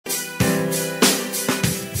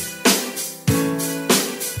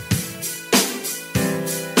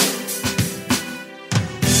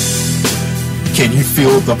you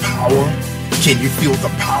feel the power? Can you feel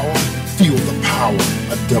the power? Feel the power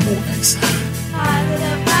of double X.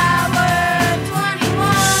 Positive Power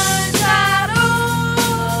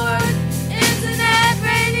 21.org Internet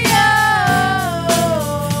Radio.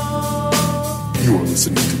 You are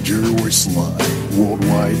listening to ROYCE Live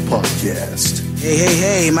Worldwide Podcast.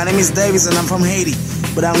 Hey, my name is Davis and I'm from Haiti,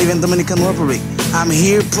 but I live in Dominican Republic. I'm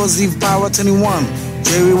here, Positive Power 21,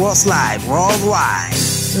 ROYCE Live Worldwide.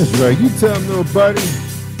 That's right. You tell them, little buddy.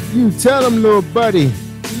 You tell them, little buddy. You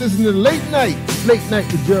listen to Late Night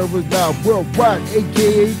with ROYCE Live Worldwide,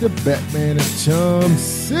 a.k.a. the Batman of Charm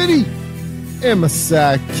City. And my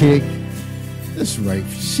sidekick. That's right.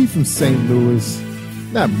 She from St. Louis,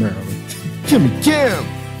 not Maryland. KIMMIE Kim.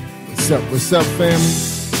 What's up, family?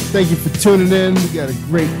 Thank you for tuning in. We got a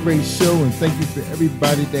great show, and thank you for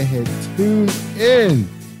everybody that had tuned in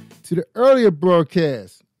to the earlier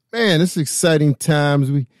broadcast. Man, it's exciting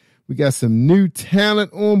times. We got some new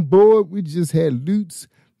talent on board. We just had Lutz.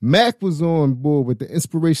 Mac was on board with the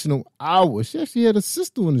Inspirational Hour. She actually had a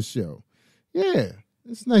sister on the show. Yeah,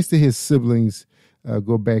 it's nice to hear siblings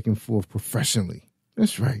go back and forth professionally.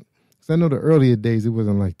 That's right. Because I know the earlier days, it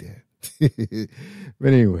wasn't like that.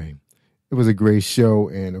 But anyway, it was a great show.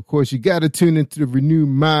 And, of course, you got to tune into The Renewed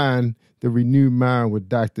Mind with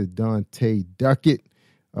Dr. Dante Duckett.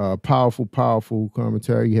 Powerful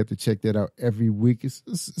commentary. You have to check that out every week.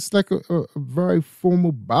 It's like a very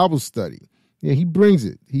formal Bible study. Yeah, he brings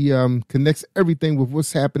it. He connects everything with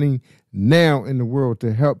what's happening now in the world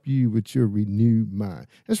to help you with your renewed mind.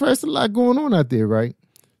 That's right. It's a lot going on out there, right?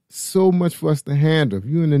 So much for us to handle. If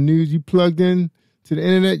you're in the news, you plugged in to the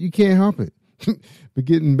internet, you can't help it. But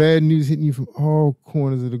getting bad news hitting you from all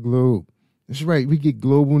corners of the globe. That's right. We get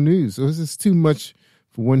global news. So this is too much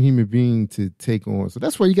for one human being to take on. So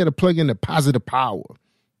that's why you got to plug in the positive power.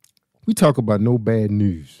 We talk about no bad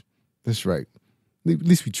news. That's right. At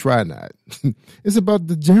least we try not. It's about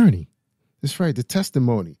the journey. That's right. The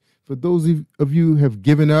testimony. For those of you who have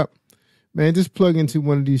given up, man, just plug into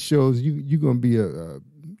one of these shows. You're gonna be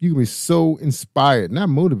so inspired, not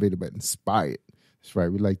motivated, but inspired. That's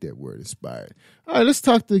right. We like that word, inspired. All right, let's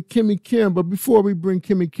talk to KIMMIE Kim. But before we bring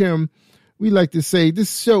KIMMIE Kim, we like to say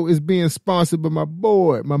this show is being sponsored by my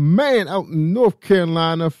man out in North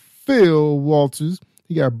Carolina, Phil Walters.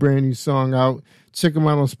 He got a brand new song out. Check him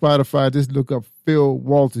out on Spotify. Just look up Phil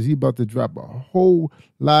Walters. He about to drop a whole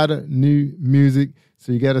lot of new music.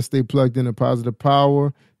 So you got to stay plugged in to Positive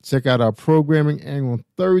Power. Check out our programming and on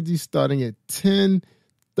Thursday starting at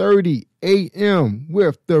 10:30 a.m.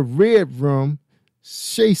 with The Red Room,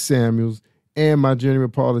 Shay Samuels, and my journey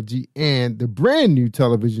with Paula G, and the brand new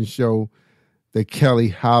television show, The Kelly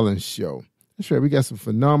Holland Show. That's right. We got some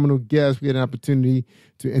phenomenal guests. We had an opportunity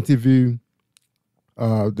to interview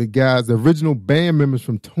the original band members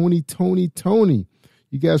from Tony.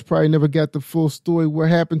 You guys probably never got the full story. What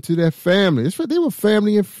happened to that family? That's right. They were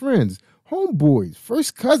family and friends, homeboys,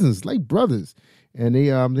 first cousins, like brothers. And they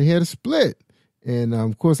had a split. And,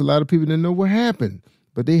 of course, a lot of people didn't know what happened.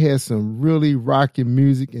 But they had some really rocking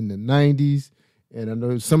music in the 90s. And I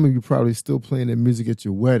know some of you probably still playing that music at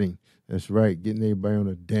your wedding. That's right, getting everybody on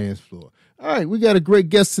the dance floor. All right, we got a great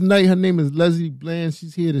guest tonight. Her name is Leslie Bland.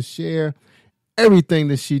 She's here to share everything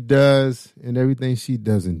that she does and everything she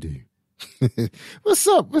doesn't do. What's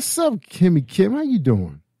up, KIMMIE Kim? How you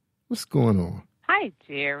doing? What's going on? Hi,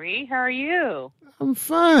 Jerry. How are you? I'm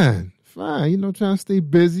fine. You know, trying to stay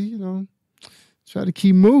busy, you know, try to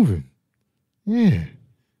keep moving. Yeah.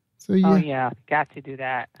 So yeah. Oh, yeah. Got to do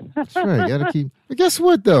that. That's right. Got to keep. But guess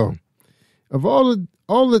what, though? Of all the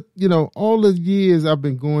years I've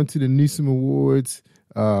been going to the Newsom Awards,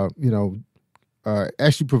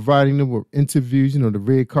 actually providing them with interviews, the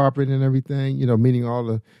red carpet and everything, meeting all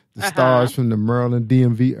the stars from the Maryland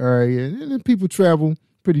DMV area. And then people travel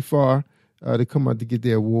pretty far to come out to get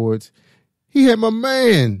their awards. He had my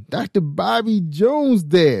man, Dr. Bobby Jones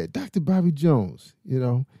there. Dr. Bobby Jones,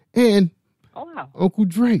 and oh, wow. Uncle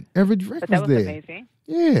Drake, Everett Drake was there. Amazing.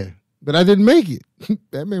 Yeah, but I didn't make it.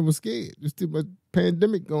 That man was scared. There's too much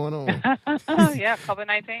pandemic going on. Yeah,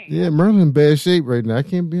 COVID-19. Yeah, Maryland in bad shape right now. I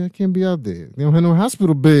can't be out there. They don't have no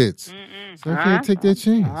hospital beds, so I can't take that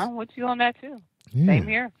chance. I'm with you on that too. Yeah, same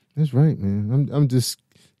here. That's right, man. I'm just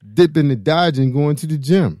dipping and dodging, going to the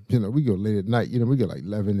gym. We go late at night. We go like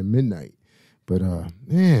 11 to midnight. But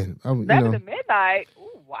man, 11 to midnight.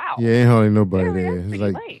 Ooh, wow. Yeah, ain't hardly nobody there.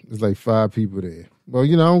 Late. It's like 5 people there. Well, I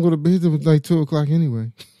don't go to bed until like 2 o'clock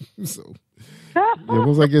anyway. So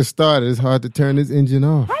once I get started, it's hard to turn this engine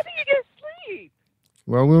off. How do you get sleep?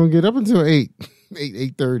 Well, we don't get up until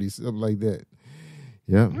 8:30, something like that.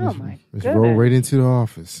 Yeah. Oh, my let's goodness. roll right into the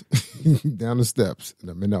office, down the steps, and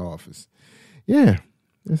I'm in the office. Yeah,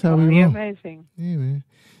 that's how we You're roll. amazing. Yeah, man.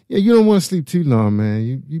 Yeah, you don't want to sleep too long,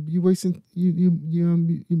 man. You wasting you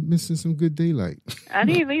missing some good daylight. I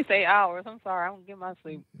need at least 8 hours. I'm sorry, I don't get my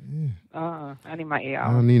sleep. Yeah. I need my 8 I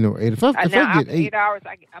hours. don't need no 8. If I get after 8 hours,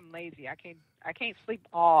 I'm lazy. I can't sleep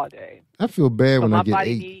all day. I feel bad So when I my get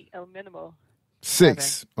body 8. need a minimal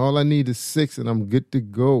 6. All I need is 6, and I'm good to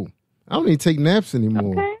go. I don't even take naps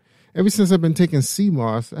anymore. Okay. Ever since I've been taking sea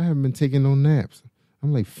moss, I haven't been taking no naps.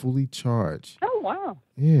 I'm like fully charged. Oh wow.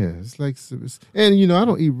 Yeah, it's like, and I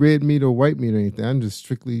don't eat red meat or white meat or anything. I'm just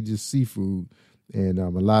strictly just seafood and a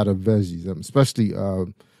lot of veggies. Especially,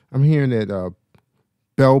 I'm hearing that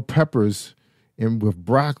bell peppers and with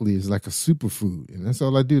broccoli is like a superfood, and that's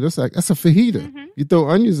all I do. That's a fajita. Mm-hmm. You throw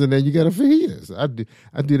onions in there, you got a fajita. So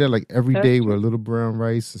I do that like every day That's with a little brown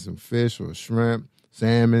rice and some fish or shrimp,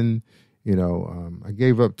 salmon. I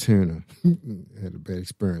gave up tuna. Had a bad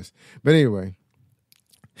experience, but anyway.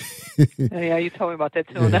 Yeah, you told me about that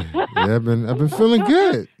tuna. Yeah, I've been feeling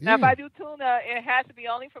good. Now, if Yeah. I do tuna, it has to be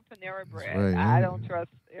only for Panera Bread. right, I yeah. don't trust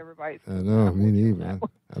everybody's. I know, me neither.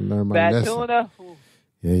 I learned my Bad lesson. tuna. Ooh.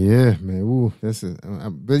 Yeah, man. Ooh, that's it.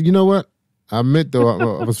 But you know what? I admit though,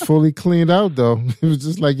 I was fully cleaned out though. It was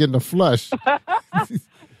just like getting a flush.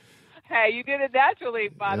 Hey, you did it naturally,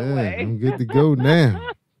 by the way. I'm good to go now.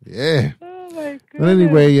 Yeah. Oh my goodness. But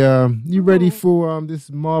anyway, you ready for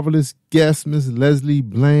this marvelous guest, Miss Leslie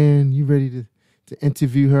Bland? You ready to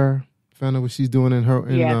interview her? Find out what she's doing in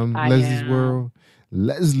Yes, I Leslie's am. world.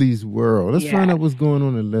 Leslie's world. Let's find Yes. out what's going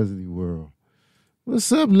on in Leslie's world.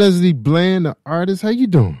 What's up, Leslie Bland, the artist? How you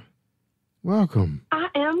doing? Welcome. I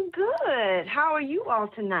am good. How are you all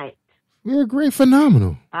tonight? We're great,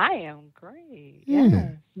 phenomenal. I am great. Yeah.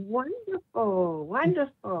 Yes. Wonderful,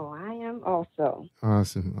 wonderful. I am also.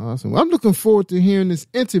 Awesome. Well, I'm looking forward to hearing this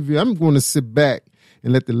interview. I'm going to sit back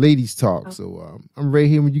and let the ladies talk. So I'm right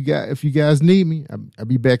here when if you guys need me. I'll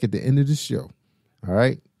be back at the end of the show. All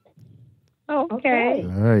right? Okay.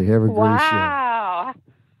 All right. Have a great show. Wow.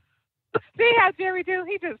 See how Jerry do?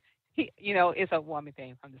 He it's a woman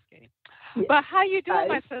thing. I'm just kidding. Yeah. But how you doing,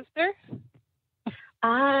 my sister?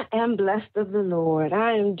 I am blessed of the Lord.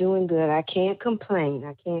 I am doing good. I can't complain.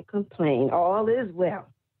 All is well.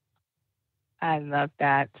 I love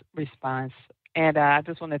that response. And I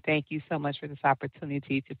just want to thank you so much for this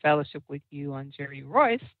opportunity to fellowship with you on Jerry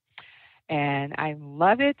Royce. And I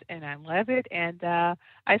love it, and I love it. And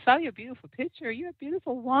I saw your beautiful picture. You're a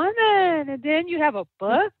beautiful woman. And then you have a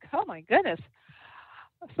book. Oh, my goodness.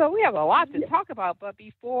 So we have a lot to talk about. But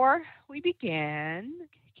before we begin,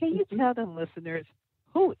 can you tell the listeners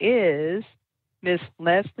who is Miss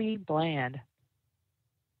Leslie Bland?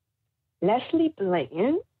 Leslie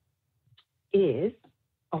Bland is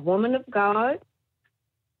a woman of God.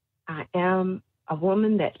 I am a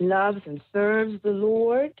woman that loves and serves the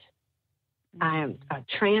Lord. I am a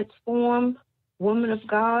transformed woman of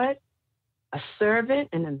God, a servant,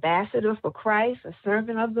 an ambassador for Christ, a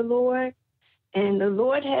servant of the Lord. And the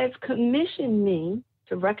Lord has commissioned me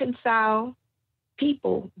to reconcile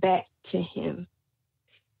people back to him.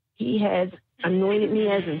 He has anointed me,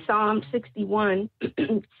 as in Psalm 61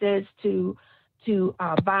 says, to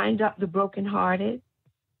bind up the brokenhearted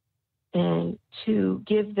and to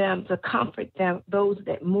give them, to comfort them, those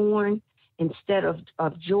that mourn instead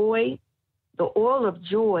of joy, the oil of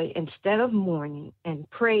joy instead of mourning, and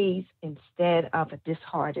praise instead of a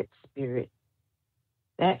disheartened spirit.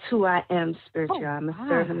 That's who I am spiritually. I'm a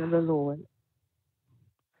servant of the Lord.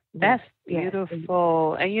 That's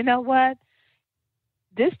beautiful. And you know what?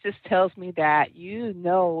 This just tells me that you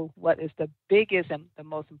know what is the biggest and the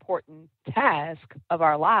most important task of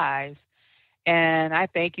our lives. And I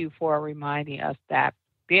thank you for reminding us that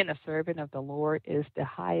being a servant of the Lord is the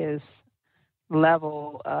highest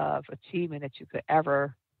level of achievement that you could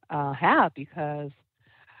ever have, because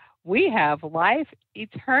we have life,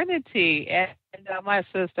 eternity. And my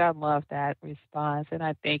sister, I love that response. And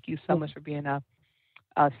I thank you so much for being a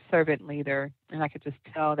servant leader. And I could just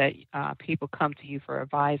tell that people come to you for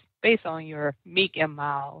advice based on your meek and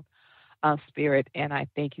mild spirit. And I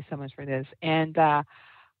thank you so much for this. And I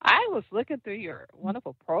was looking through your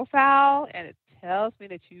wonderful profile, and it tells me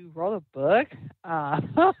that you wrote a book.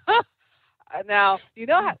 Now, we're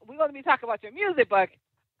going to be talking about your music, but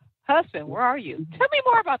husband, where are you? Tell me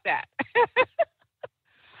more about that.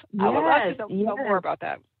 I would love to know more about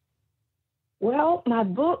that. Well, my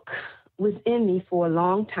book was in me for a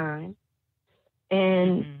long time,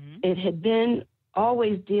 and it had been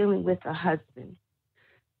always dealing with a husband.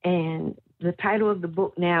 And the title of the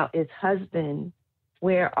book now is Husband,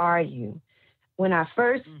 Where Are You? When I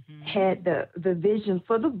first had the vision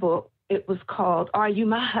for the book, it was called Are You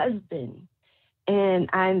My Husband? And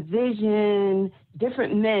I envision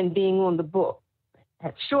different men being on the book.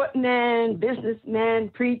 Short men, businessmen,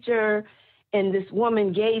 preacher, and this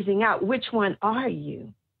woman gazing out, which one are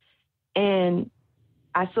you? And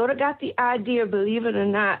I sort of got the idea, believe it or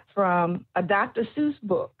not, from a Dr. Seuss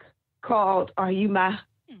book called Are You My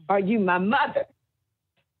Mother?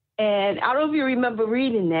 And I don't know if you remember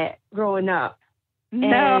reading that growing up. No,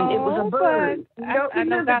 and it was a bird. I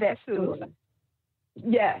know Dr. Seuss.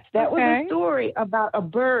 Yes, that was a story about a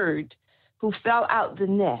bird who fell out the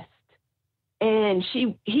nest. And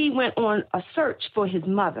he went on a search for his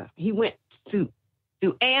mother. He went through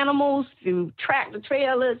animals, through tractor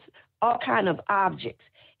trailers, all kind of objects.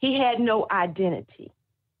 He had no identity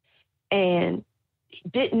and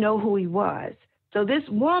didn't know who he was. So this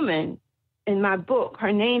woman in my book,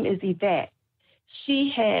 her name is Yvette.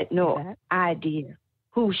 She had no idea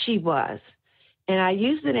who she was. And I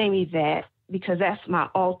used the name Yvette because that's my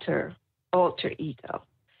alter ego.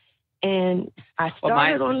 And I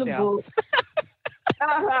started on the book.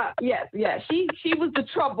 Yes. She was the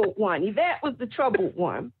troubled one. Yvette was the troubled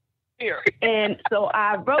one. And so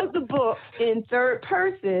I wrote the book in third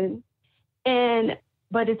person,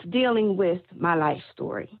 but it's dealing with my life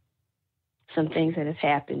story, some things that have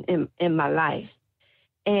happened in my life.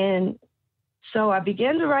 And so I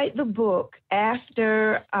began to write the book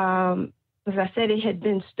after, as I said, it had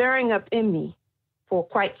been stirring up in me for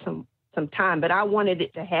quite some time, but I wanted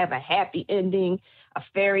it to have a happy ending, a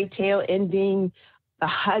fairy tale ending, a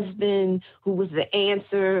husband who was the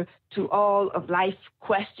answer to all of life's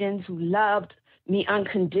questions, who loved me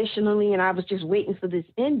unconditionally, and I was just waiting for this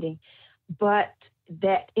ending. But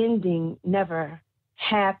that ending never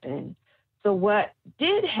happened. So what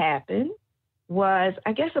did happen was,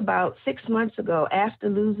 I guess about 6 months ago, after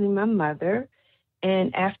losing my mother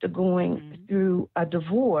and after going through a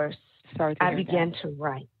divorce, I began to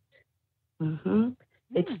write.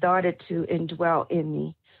 It started to indwell in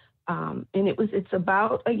me. And it's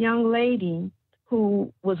about a young lady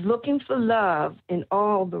who was looking for love in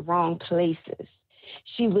all the wrong places.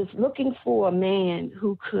 She was looking for a man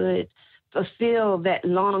who could fulfill that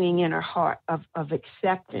longing in her heart of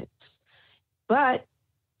acceptance. But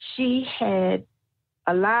she had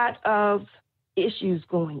a lot of issues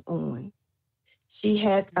going on. She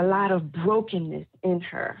had a lot of brokenness in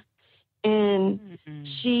her. And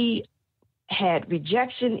she had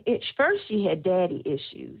rejection. First, she had daddy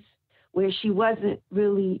issues, where she wasn't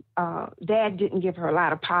really, dad didn't give her a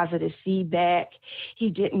lot of positive feedback. He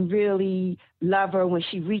didn't really love her. When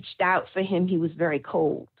she reached out for him, he was very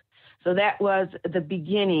cold. So that was the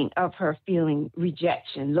beginning of her feeling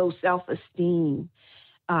rejection, low self-esteem,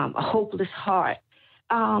 a hopeless heart.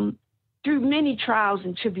 Through many trials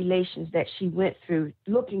and tribulations that she went through,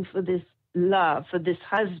 looking for this love, for this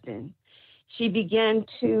husband, she began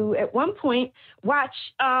to, at one point, watch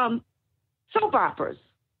soap operas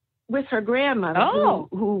with her grandmother,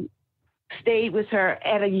 who stayed with her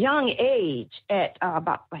at a young age, at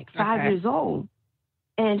about 5 years old.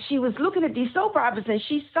 And she was looking at these soap operas, and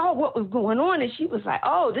she saw what was going on, and she was like,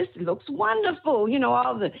 oh, this looks wonderful. You know,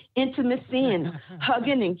 all the intimacy and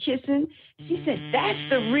hugging and kissing. She said, that's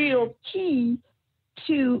the real key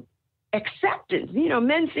to acceptance. You know,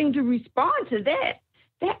 men seem to respond to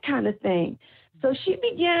that kind of thing. So she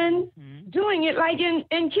began doing it like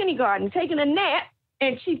in kindergarten, taking a nap,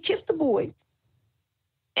 and she kissed the boys,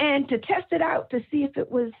 and to test it out to see if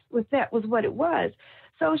that was what it was.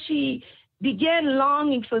 So she began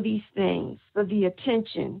longing for these things, for the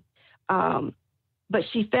attention. But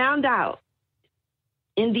she found out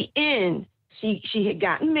in the end, she had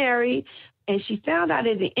gotten married, and she found out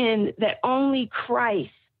in the end that only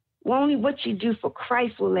what you do for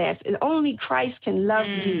Christ will last, and only Christ can love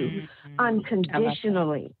you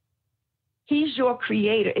unconditionally. He's your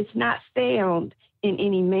creator. It's not found in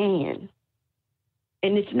any man.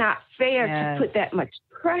 And it's not fair to put that much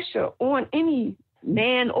pressure on any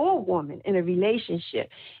man or woman in a relationship.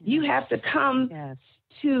 You have to come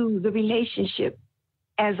to the relationship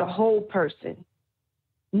as a whole person,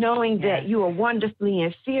 knowing that you are wonderfully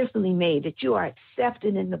and fearfully made, that you are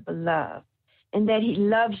accepted in the beloved, and that he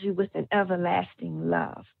loves you with an everlasting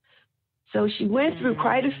love. So she went through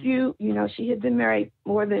quite a few, she had been married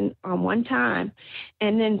more than one time.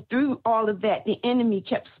 And then through all of that, the enemy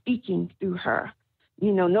kept speaking through her.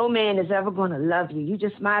 No man is ever going to love you. You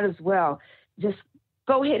just might as well just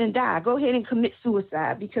go ahead and die. Go ahead and commit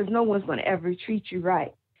suicide, because no one's going to ever treat you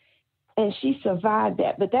right. And she survived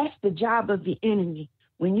that. But that's the job of the enemy.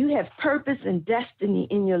 When you have purpose and destiny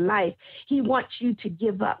in your life, he wants you to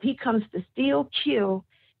give up. He comes to steal, kill,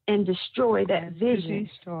 and destroy that vision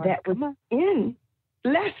that was in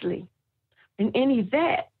Leslie and in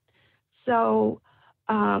Yvette. So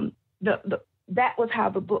that was how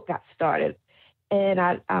the book got started. And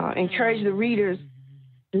I encourage the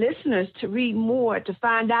listeners to read more to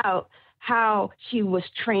find out how she was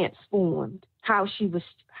transformed, how she was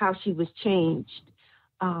changed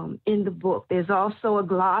in the book. There's also a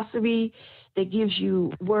glossary that gives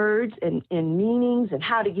you words and meanings and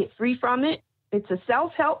how to get free from it. It's a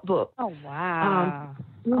self-help book. Oh, wow.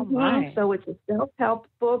 So it's a self-help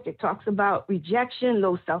book. It talks about rejection,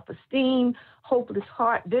 low self-esteem, hopeless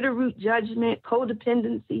heart, bitter root judgment,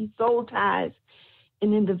 codependency, soul ties.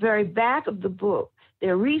 And in the very back of the book,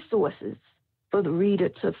 there are resources for the reader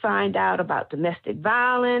to find out about domestic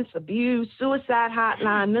violence, abuse, suicide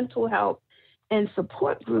hotline, mental health, and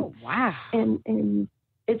support groups. Oh, wow. And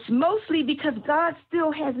it's mostly because God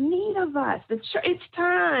still has need of us. It's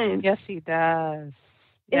time. Yes, he does.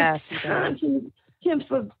 Yes, it's time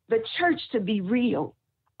for the church to be real.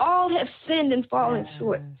 All have sinned and fallen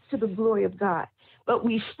short to the glory of God. But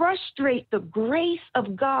we frustrate the grace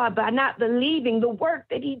of God by not believing the work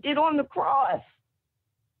that he did on the cross.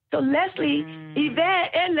 So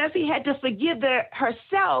Yvette and Leslie had to forgive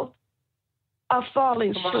herself of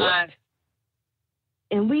falling short.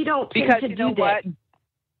 And we don't tend to do that. What?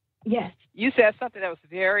 Yes. You said something that was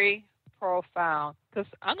very profound. Because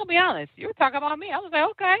I'm going to be honest, you were talking about me. I was like,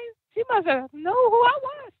 okay, she must have known who I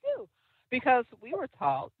was, too. Because we were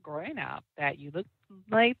taught growing up that you look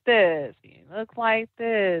like this, and you look like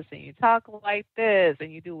this, and you talk like this,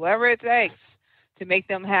 and you do whatever it takes to make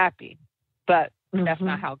them happy. But that's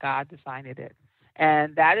not how God designed it.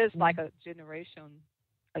 And that is like a generational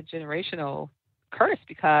curse,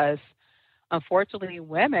 because unfortunately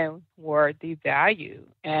women were devalued,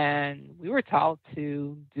 and we were taught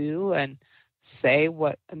to do and say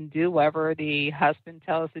and do whatever the husband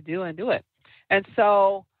tells us to do and do it. And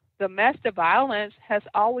so domestic violence has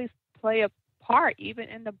always played a part, even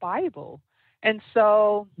in the Bible. And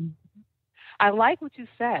so I like what you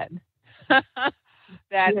said, that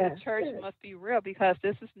the church must be real, because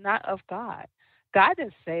this is not of God. God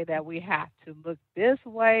didn't say that we have to look this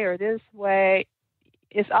way or this way.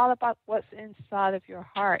 It's all about what's inside of your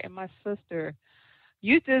heart. And my sister,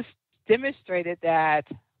 you just demonstrated that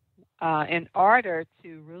in order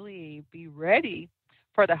to really be ready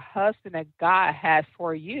for the husband that God has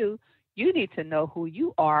for you, you need to know who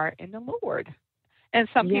you are in the Lord. And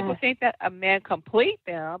some people think that a man complete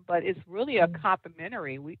them, but it's really a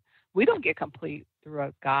complementary. We don't get complete through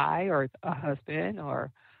a guy or a husband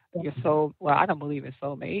or your soul. Well, I don't believe in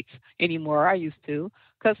soulmates anymore. I used to,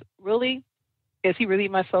 because really, is he really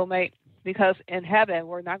my soulmate? Because in heaven,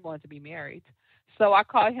 we're not going to be married. So I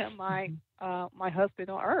call him my husband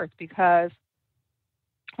on earth, because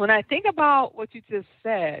when I think about what you just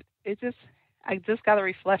said, I just got a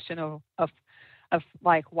reflection of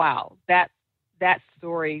like, wow, that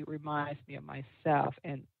story reminds me of myself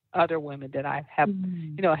and other women that I have,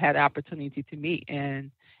 had the opportunity to meet.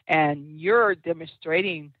 And you're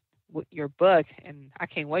demonstrating with your book, and I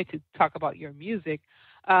can't wait to talk about your music,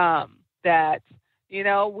 that,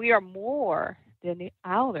 we are more than the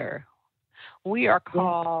outer. We are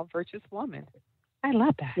called virtuous women. I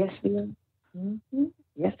love that. Yes, we are. Mm-hmm.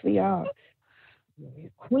 Yes, we are. We're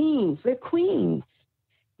queens. We're queens.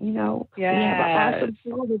 We have an awesome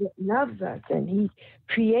Father that loves us, and he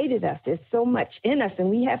created us. There's so much in us, and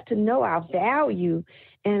we have to know our value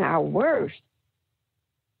and our worth.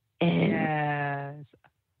 And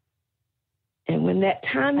when that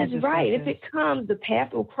time is right, if it comes, the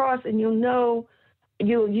path will cross, and you'll know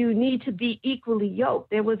you need to be equally yoked.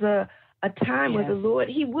 There was a time where the Lord,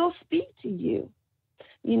 he will speak to you.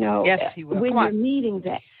 Yes, he will. When you're needing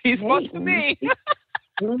that. He spoke to me.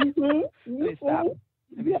 Let me stop.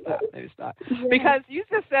 Yeah. Because you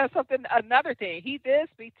just said another thing. He did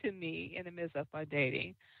speak to me in the midst of my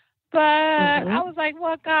dating. But I was like,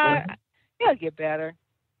 well, God, he'll get better.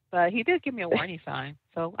 But he did give me a warning sign,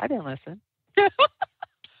 so I didn't listen.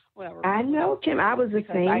 Whatever. I know, Kim. I was the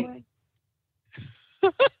same way.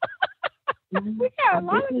 We got a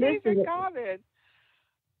lot of things in common.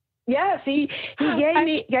 Yes, he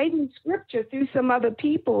gave me scripture through some other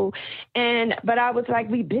people, but I was like,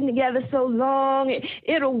 we've been together so long,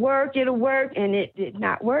 it'll work, and it did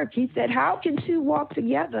not work. He said, how can two walk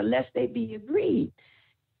together lest they be agreed?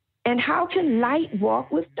 And how can light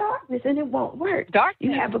walk with darkness? And it won't work.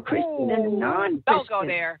 Darkness. You have a Christian and a non-Christian. Don't go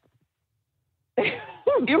there.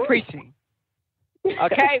 You're preaching.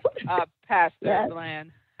 Okay, Pastor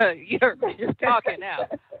Glenn, you're talking now.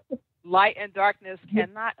 Light and darkness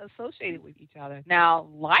cannot associate with each other. Now,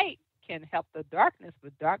 light can help the darkness,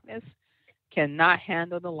 but darkness cannot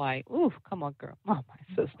handle the light. Ooh, come on, girl. Oh,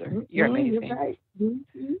 my sister. You're amazing. You're right.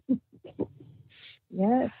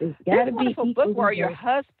 Yes, it's got to be. This wonderful book, Where Your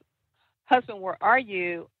Husband, Where Are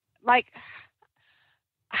You? Like,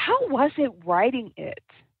 how was it writing it?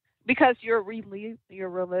 Because you're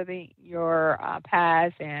reliving your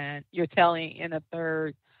past, and you're telling in a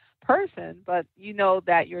third person, but you know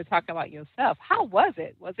that you're talking about yourself. How was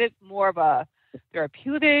it? Was it more of a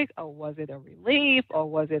therapeutic, or was it a relief, or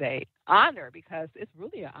was it a honor? Because it's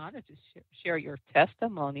really an honor to share your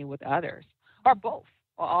testimony with others, or both,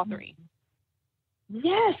 or all three.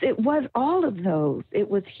 Yes, it was all of those. It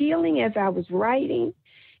was healing as I was writing,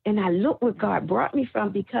 and I looked where God brought me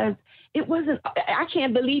from, because it wasn't, I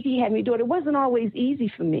can't believe he had me do it. It wasn't always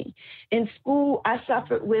easy for me. In school, I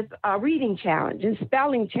suffered with a reading challenge and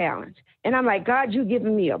spelling challenge. And I'm like, God, you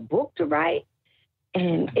giving me a book to write?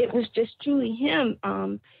 And it was just truly him.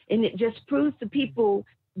 And it just proves to people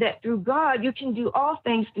that through God, you can do all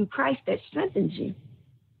things through Christ that strengthens you.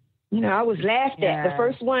 You know, I was laughed at. The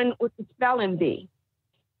first one was the spelling bee.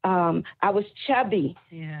 I was chubby.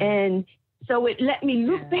 And so it let me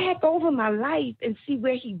look back over my life and see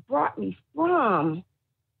where he brought me from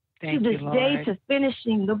to this day to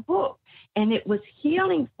finishing the book. And it was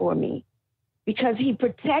healing for me, because he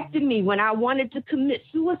protected me when I wanted to commit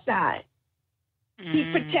suicide.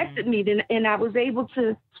 He protected me, and I was able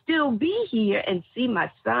to still be here and see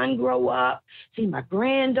my son grow up, see my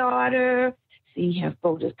granddaughter, see him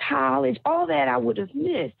go to college, all that I would have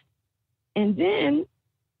missed. And then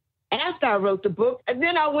after I wrote the book, and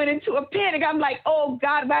then I went into a panic. I'm like, oh,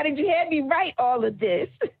 God, why did you have me write all of this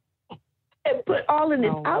and put all of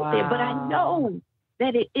this out there? But I know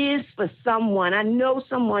that it is for someone. I know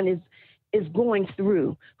someone is going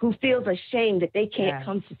through who feels ashamed that they can't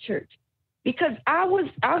come to church. Because I was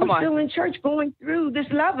still in church going through this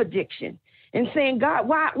love addiction and saying, God,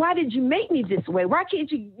 why did you make me this way? Why can't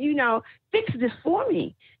you, fix this for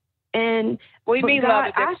me? And what do you mean love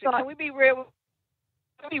addiction? Can we be real?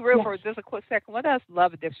 Let me be real for just a quick second. What does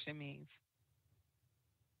love addiction mean?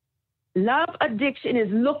 Love addiction is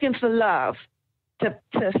looking for love to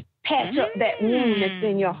patch up that wound that's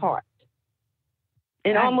in your heart.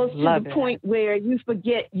 And almost to the point where you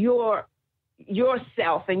forget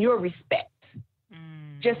yourself and your respect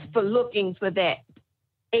just for looking for that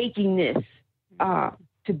achiness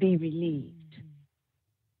to be relieved.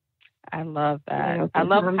 I love that. I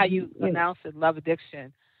love how you announce it, love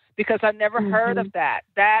addiction, because I never heard of that.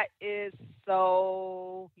 That is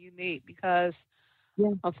so unique, because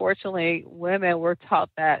unfortunately, women, we're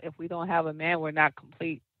taught that if we don't have a man, we're not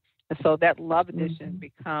complete. And so that love addiction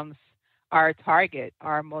becomes our target,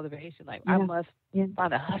 our motivation. Like, I must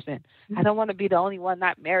find a husband. I don't want to be the only one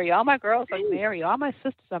not married. All my girls are married. All my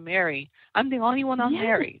sisters are married. I'm the only one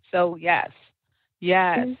unmarried. So, yes.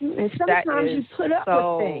 And sometimes you put up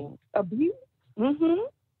with things. Abuse.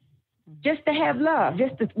 Just to have love.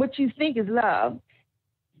 What you think is love.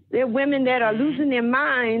 There are women that are losing their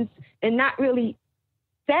minds and not really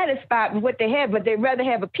satisfied with what they have, but they'd rather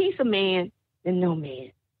have a piece of man than no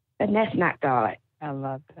man. And that's not God. I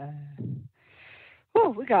love that. Oh,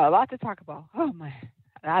 we got a lot to talk about. Oh, man.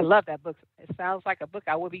 I love that book. It sounds like a book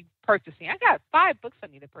I will be purchasing. I got 5 books I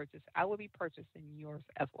need to purchase. I will be purchasing yours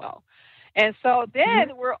as well. And so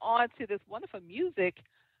then we're on to this wonderful music.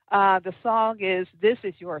 The song is This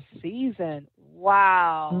Is Your Season.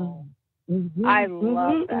 Wow. I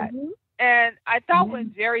love that. And I thought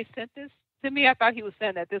when Jerry sent this to me, I thought he was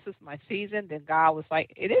saying that this is my season. Then God was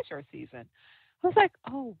like, it is your season. I was like,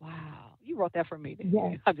 oh, wow. You wrote that for me, didn't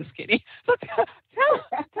you? I'm just kidding. So tell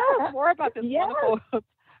us more about this wonderful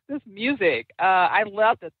this music. I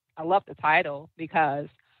love the title, because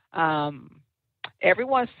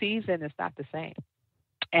everyone's season is not the same.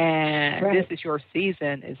 And This Is Your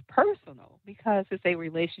Season is personal, because it's a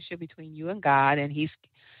relationship between you and God, and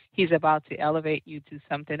he's about to elevate you to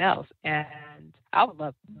something else. And I would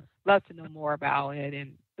love to know more about it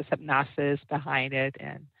and the hypnosis behind it.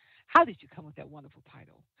 And how did you come with that wonderful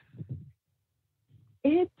title?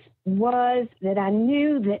 It was that I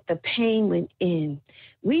knew that the pain went in.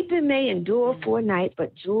 Weeping may endure for a night,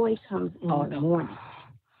 but joy comes in the morning.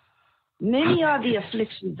 Many are the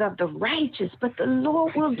afflictions of the righteous, but the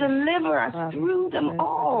Lord will deliver us through them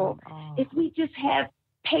all. If we just have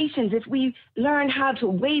patience, if we learn how to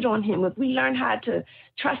wait on him, if we learn how to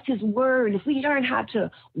trust his word, if we learn how to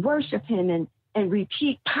worship him and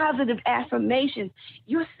repeat positive affirmations,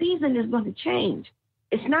 your season is going to change.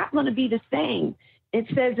 It's not going to be the same. It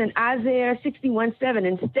says in Isaiah 61:7,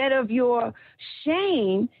 instead of your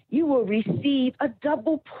shame, you will receive a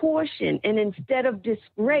double portion. And instead of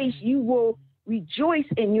disgrace, you will rejoice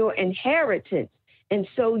in your inheritance. And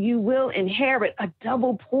so you will inherit a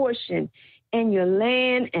double portion, and your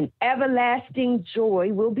land and everlasting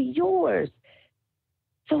joy will be yours.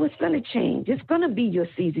 So it's going to change. It's going to be your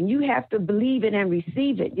season. You have to believe it and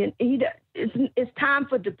receive it. It's time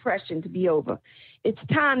for depression to be over. It's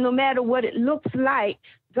time, no matter what it looks like,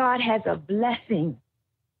 God has a blessing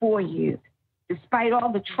for you. Despite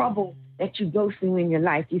all the trouble that you go through in your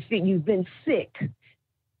life, you see, you've been sick,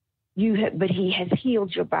 but he has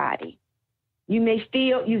healed your body. You may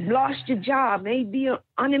feel you've lost your job, may be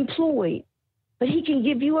unemployed, but he can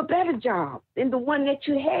give you a better job than the one that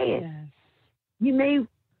you had. Yes. You may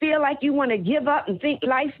feel like you want to give up and think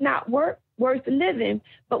life's not worth living,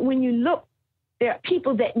 but when you look, there are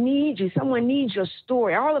people that need you. Someone needs your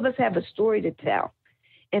story. All of us have a story to tell.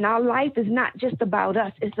 And our life is not just about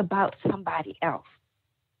us. It's about somebody else.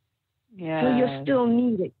 Yeah. So you're still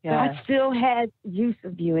needed. Yes. God still has use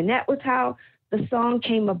of you. And that was how the song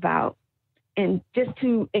came about. And just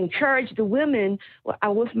to encourage the women, I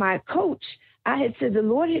was my coach. I had said the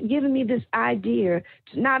Lord had given me this idea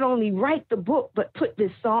to not only write the book, but put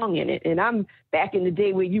this song in it. And I'm back in the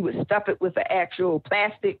day where you would stuff it with an actual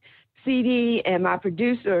plastic CD. And my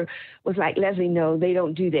producer was like, Leslie, no, they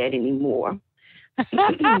don't do that anymore. I'm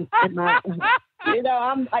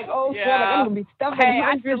like, oh, yeah. I'm going to be stuffing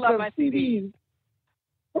hundreds of CDs.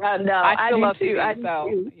 No, I do love too. I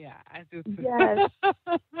do. Yeah, I do too. Yes.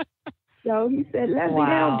 So he said, Leslie,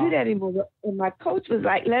 They don't do that anymore. And my coach was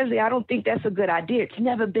like, Leslie, I don't think that's a good idea. It's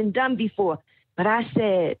never been done before. But I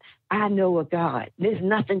said, I know a God. There's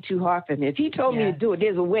nothing too hard for him. If he told me to do it,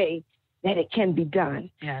 there's a way that it can be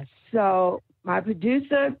done. Yes. So my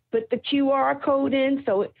producer put the QR code in.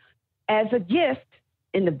 So as a gift,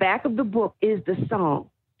 in the back of the book is the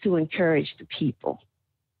song to encourage the people.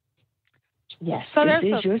 Yes. So there's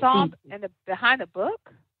a song behind the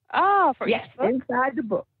book? Oh, for yes, book? Inside the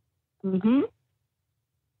book. Mm-hmm.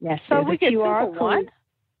 Yes. So we can QR code. One?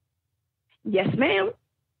 Yes, ma'am.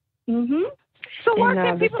 Mm-hmm. So where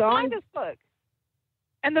can people find this book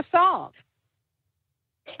and the song?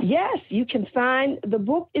 Yes, you can find the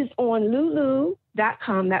book is on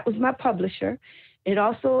lulu.com. That was my publisher. It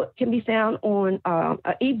also can be found on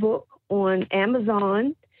an ebook on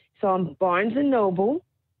Amazon. It's on Barnes & Noble.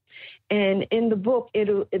 And in the book,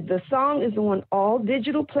 the song is on all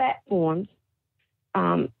digital platforms,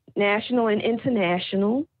 national and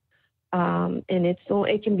international. And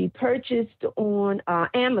it can be purchased on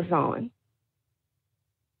Amazon.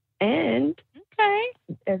 And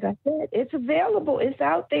as I said, it's available. It's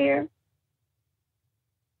out there.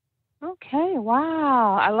 Okay,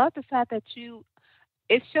 wow. I love the fact that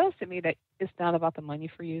it shows to me that it's not about the money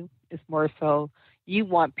for you. It's more so you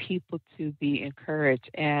want people to be encouraged,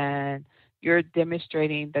 and you're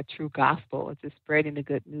demonstrating the true gospel. It's just spreading the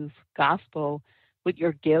good news gospel with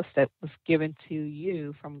your gifts that was given to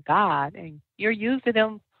you from God, and you're using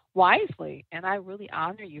them wisely, and I really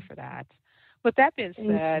honor you for that. With that being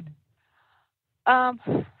said,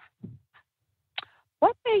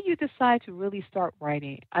 what made you decide to really start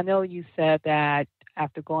writing? I know you said that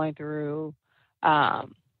after going through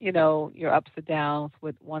your ups and downs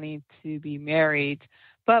with wanting to be married,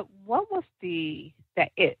 but what was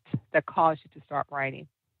that it that caused you to start writing?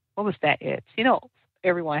 What was that it?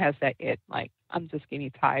 Everyone has that it, like, I'm just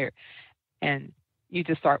getting tired, and you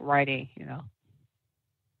just start writing,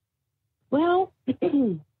 Well,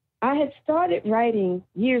 I had started writing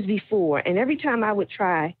years before, and every time I would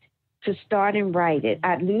try to start and write it,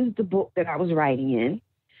 I'd lose the book that I was writing in.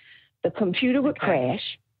 The computer would crash.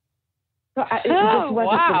 So it just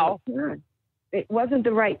wasn't the right time. It wasn't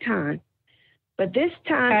the right time. But this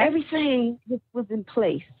time, everything was in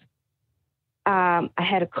place. I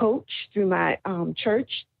had a coach through my church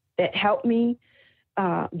that helped me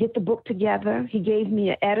get the book together. He gave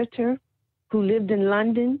me an editor who lived in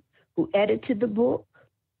London who edited the book.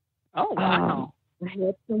 Oh, wow. I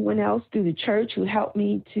had someone else through the church who helped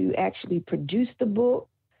me to actually produce the book,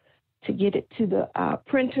 to get it to the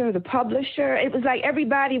printer, the publisher. It was like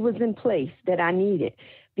everybody was in place that I needed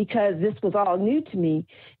because this was all new to me.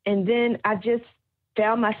 And then I just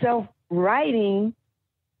found myself writing.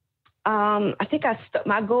 I think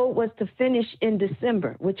my goal was to finish in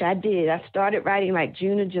December, which I did. I started writing like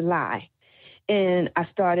June or July, and I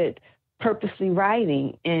started purposely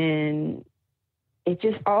writing, and it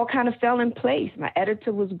just all kind of fell in place. My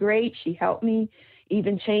editor was great. She helped me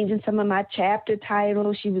even changing some of my chapter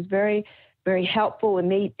titles. She was very, very helpful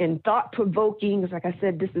and thought-provoking. Like I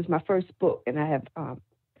said, this is my first book, and I have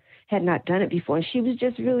had not done it before. And she was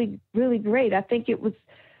just really, really great. I think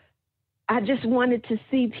I just wanted to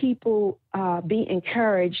see people be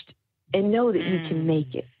encouraged and know that you can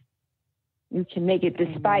make it. You can make it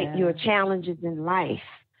despite your challenges in life.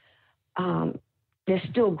 There's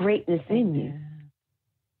still greatness in you.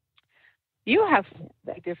 You have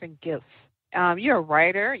different gifts you're a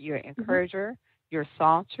writer, you're an encourager, you're a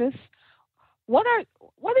songstress. What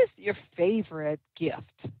is your favorite gift,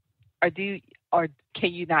 or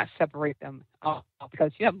can you not separate them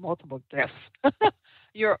because you have multiple gifts?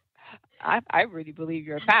 I really believe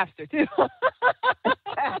you're a pastor too.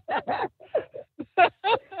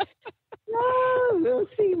 We'll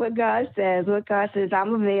see what God says.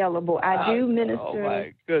 I'm available. I do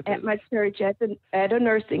minister at my church at a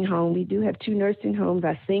nursing home. We do have 2 nursing homes.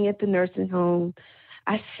 I sing at the nursing home.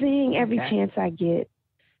 I sing every chance I get,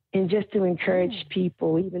 and just to encourage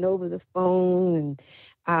people, even over the phone.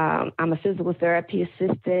 And I'm a physical therapy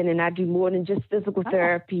assistant, and I do more than just physical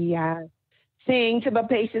therapy. I sing to my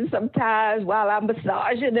patients sometimes while I'm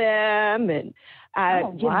massaging them, and I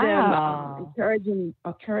give them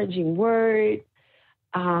encouraging words.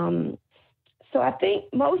 So I think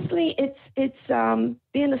mostly it's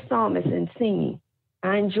being a psalmist and singing.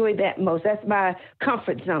 I enjoy that most. That's my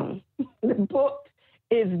comfort zone. The book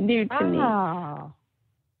is new to me.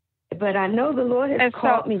 But I know the Lord has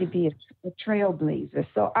called me to be a trailblazer.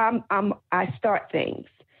 So I start things.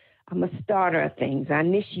 I'm a starter of things. I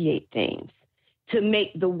initiate things to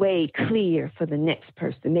make the way clear for the next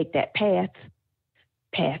person, make that path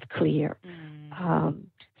clear.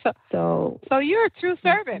 So you're a true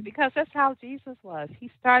servant, because that's how Jesus was. He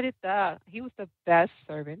was the best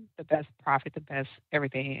servant, the best prophet, the best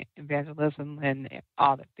everything, evangelism, and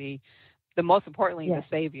all of the most importantly, the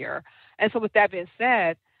Savior. And so with that being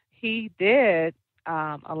said, he did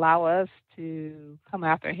allow us to come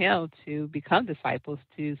after him, to become disciples,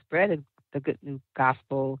 to spread the good news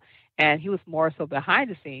gospel. And he was more so behind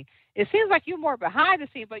the scene. It seems like you're more behind the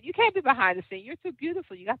scene, but you can't be behind the scene. You're too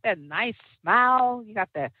beautiful. You got that nice smile. You got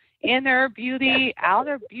that inner beauty,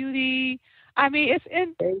 outer beauty. I mean, it's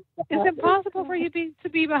impossible for you to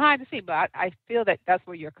be behind the scene. But I feel that that's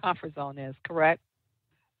where your comfort zone is, correct?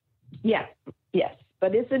 Yes.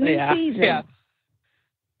 But it's a new season. Yeah.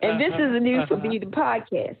 And this is new for me, the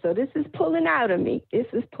podcast. So this is pulling out of me.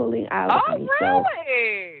 Of me. Oh,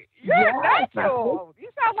 really? You're natural. You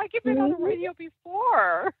sound like you've been on the radio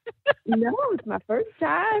before. No, it's my first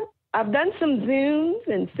time. I've done some Zooms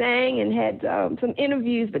and sang and had some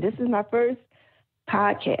interviews, but this is my first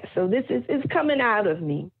podcast. So this is coming out of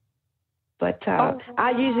me. But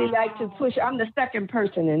I usually like to push. I'm the second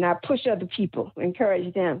person, and I push other people,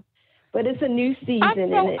 encourage them. But it's a new season, I'm so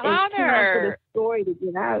and it's time for the story to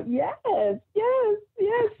get out. Yes,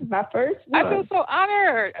 my first one. I feel so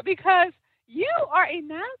honored because you are a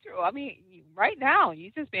natural. I mean, right now,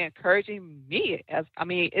 you just been encouraging me.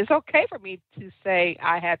 It's okay for me to say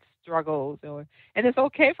I had struggles, and it's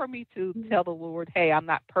okay for me to tell the Lord, hey, I'm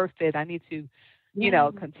not perfect. I need to,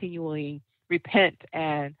 continually repent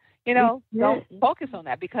and, don't focus on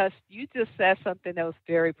that, because you just said something that was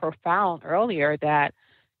very profound earlier, that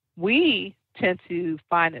we tend to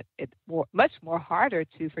find it much more harder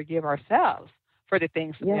to forgive ourselves for the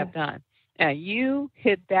things that we have done. And you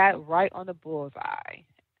hit that right on the bullseye.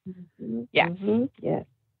 Yes.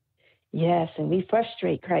 Yes, and we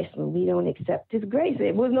frustrate Christ when we don't accept his grace.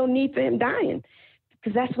 There was no need for him dying,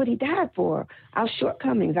 because that's what he died for. Our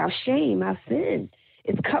shortcomings, our shame, our sin.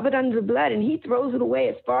 It's covered under the blood, and he throws it away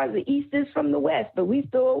as far as the east is from the west. But we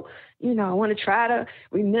still, want to try to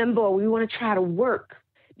remember, or we want to try to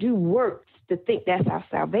do works to think that's our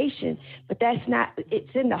salvation. But that's not, it's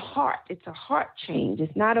in the heart. It's a heart change.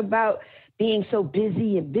 It's not about being so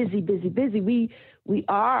busy. We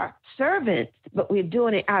are servants, but we're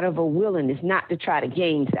doing it out of a willingness, not to try to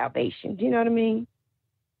gain salvation. Do you know what I mean?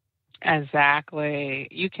 Exactly.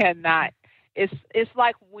 You cannot. It's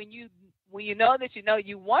like when you know that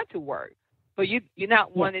you want to work, but you're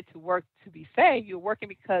not wanting to work to be saved. You're working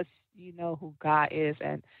because you know who God is,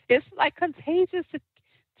 and it's like contagious to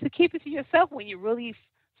keep it to yourself when you're really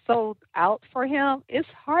sold out for him. It's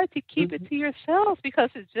hard to keep it to yourself because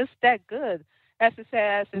it's just that good. As it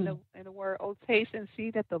says in the word, "Oh, taste and see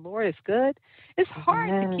that the Lord is good." It's hard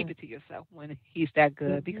to keep it to yourself when he's that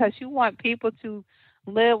good, because you want people to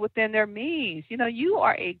live within their means. You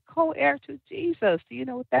are a co-heir to Jesus. Do you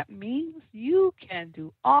know what that means? You can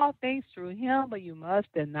do all things through him, but you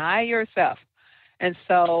must deny yourself. And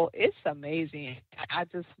so it's amazing. I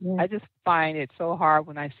just find it so hard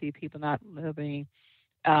when I see people not living,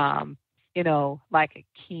 like a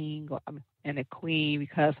king and a queen,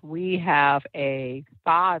 because we have a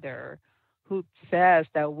Father who says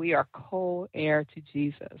that we are co-heir to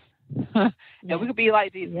Jesus. And we could be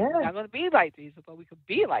like Jesus. We're not going to be like Jesus, but we could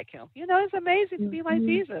be like him. It's amazing to be like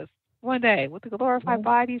Jesus one day with the glorified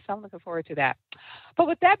body. So I'm looking forward to that. But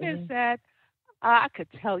with that being said, I could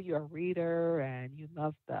tell you're a reader and you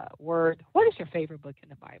love the word. What is your favorite book in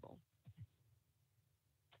the Bible?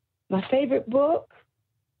 My favorite book,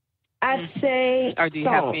 I'd say Or do you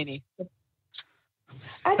Songs. have many?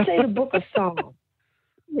 I'd say the Book of Songs.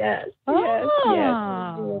 Yes. Yes.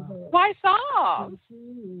 Why Psalms?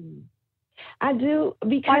 I do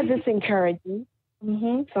because it's encouraging.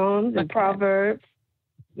 Psalms and Proverbs.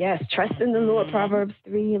 Yes, trust in the Lord, Proverbs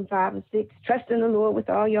 3 and 5 and 6. Trust in the Lord with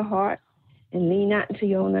all your heart and lean not into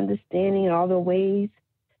your own understanding in all the ways.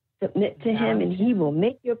 Submit to him and he will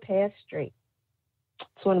make your path straight.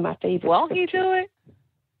 It's one of my favorite Won't he scriptures. do it?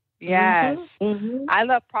 Yes. I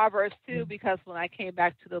love Proverbs too because when I came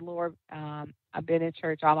back to the Lord, I've been in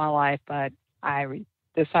church all my life, but I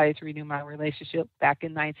decided to renew my relationship back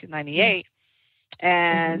in 1998.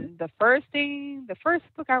 And the first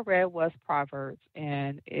book I read was Proverbs,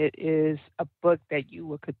 and it is a book that you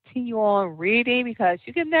will continue on reading because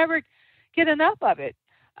you can never get enough of it.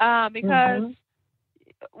 Because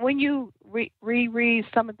when you reread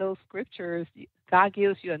some of those scriptures, God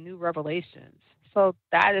gives you a new revelation. So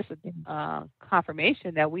that is a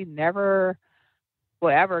confirmation that we never will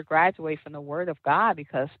ever graduate from the Word of God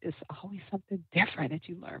because it's always something different that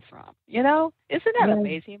you learn from. You know, isn't that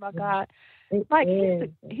amazing about God? Like this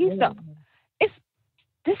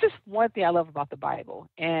is one thing I love about the Bible,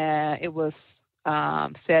 and it was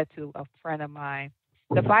said to a friend of mine.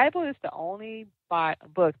 The Bible is the only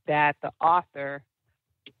book that the author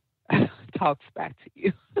talks back to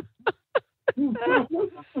you.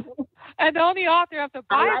 And the only author of the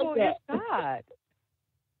Bible is God.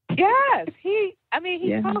 Yes, he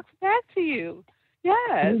talks back to you.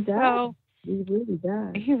 Yes, he does. So he really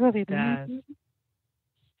does. He really does.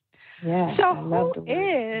 Yeah. So who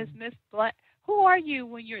is Miss Blunt? Who are you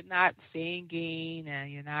when you're not singing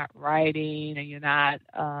and you're not writing and you're not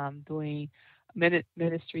doing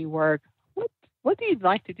ministry work? What do you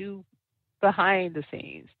like to do behind the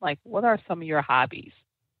scenes? Like, what are some of your hobbies?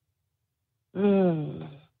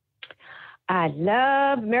 I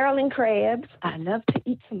love Maryland crabs. I love to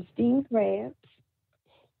eat some steamed crabs.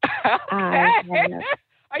 Are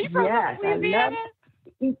you from Louisiana?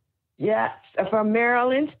 Yes, from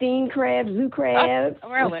Maryland, steamed crabs, zoo crabs.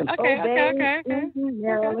 Maryland, okay.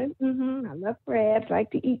 Maryland, I love crabs. Like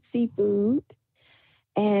to eat seafood.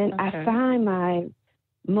 And I find my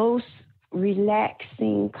most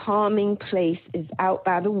relaxing, calming place is out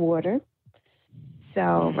by the water.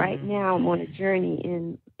 So right now I'm on a journey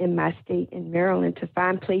in my state in Maryland to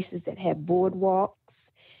find places that have boardwalks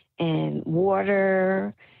and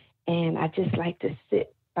water. And I just like to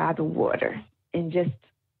sit by the water and just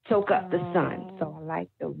soak up the sun. So I like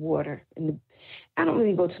the water. And I don't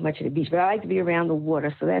really go too much to the beach, but I like to be around the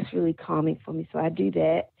water. So that's really calming for me. So I do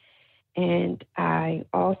that. And I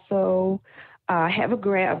also have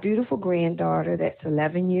a beautiful granddaughter that's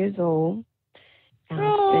 11 years old. I'm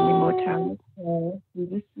spending more time with her.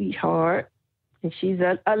 She's a sweetheart. And she's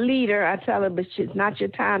a leader. I tell her, but it's not your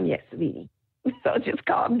time yet, sweetie. So just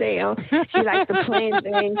calm down. She likes to plan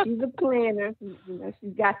things. She's a planner.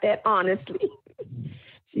 She's got that honestly.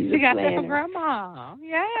 She got that from grandma.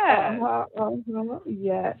 Yeah.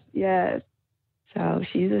 Yes. So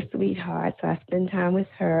she's a sweetheart. So I spend time with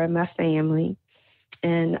her and my family.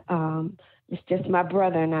 And it's just my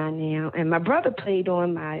brother and I now. And my brother played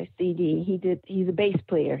on my CD. He's a bass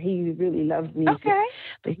player. He really loves music. Okay.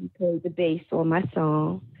 But he played the bass on my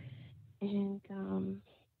song. And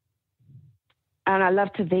I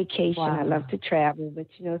love to vacation. Wow. I love to travel. But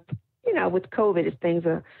with COVID, things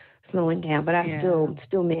are slowing down. But I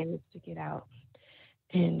still manage to get out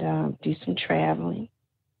and do some traveling.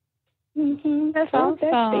 That's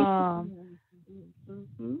awesome.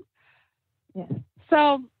 Yeah.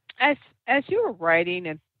 So as you were writing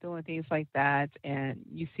and doing things like that, and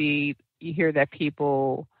you hear that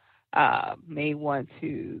people may want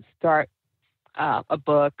to start a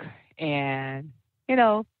book and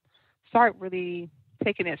start really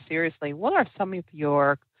taking it seriously, what are some of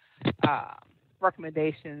your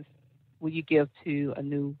recommendations would you give to a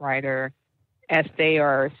new writer as they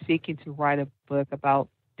are seeking to write a book about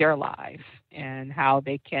their life and how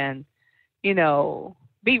they can,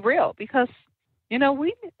 be real? Because,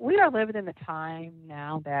 we are living in a time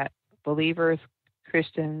now that believers,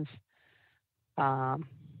 Christians,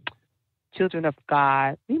 children of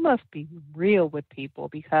God, we must be real with people,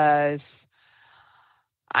 because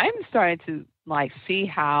I'm starting to see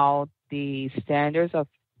how the standards of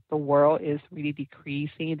the world is really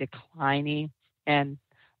declining, and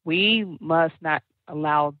we must not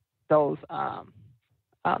allow those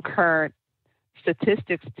current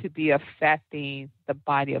statistics to be affecting the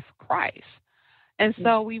body of Christ. And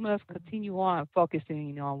so we must continue on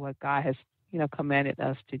focusing on what God has, commanded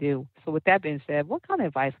us to do. So with that being said, what kind of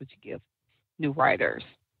advice would you give new writers?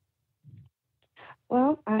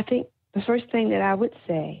 Well, I think the first thing that I would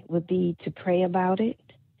say would be to pray about it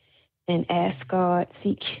and ask God,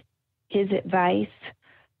 seek his advice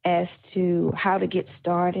as to how to get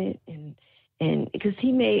started. And because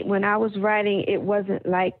when I was writing, it wasn't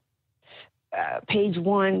like page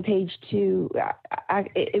 1, page 2.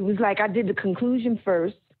 It was like I did the conclusion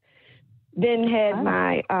first, then had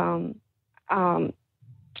my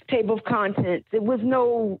table of contents. It was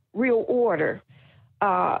no real order.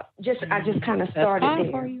 I just kind of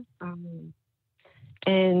started there,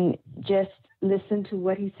 and just listen to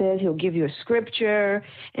what he says. He'll give you a scripture,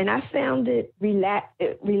 and I found it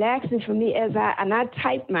relaxing for me as I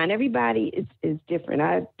typed mine. Everybody is different.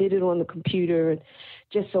 I did it on the computer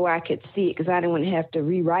just so I could see it because I didn't want to have to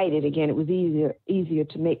rewrite it again. It was easier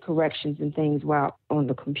to make corrections and things while on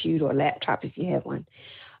the computer or laptop if you have one.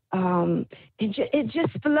 It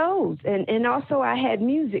just flows, and also I had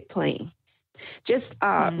music playing. Just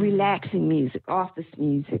relaxing music, office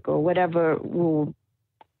music, or whatever will,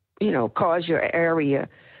 cause your area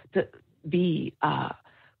to be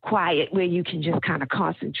quiet where you can just kind of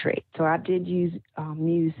concentrate. So I did use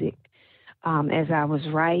music as I was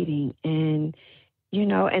writing, and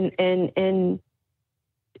and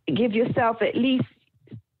give yourself at least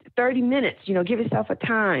 30 minutes. Give yourself a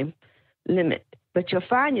time limit, but you'll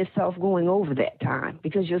find yourself going over that time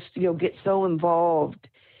because you'll get so involved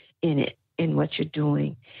in it. In what you're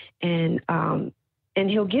doing, and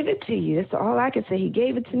he'll give it to you. That's all I can say. He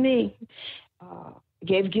gave it to me.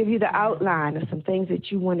 Give you the outline of some things that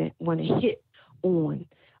you want to hit on,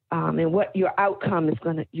 and what your outcome is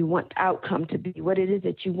you want the outcome to be, what it is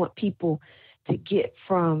that you want people to get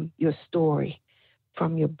from your story,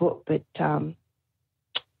 from your book. But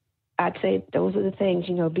I'd say those are the things.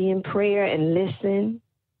 Be in prayer and listen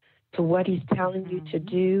to what he's telling you to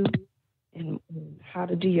do. And how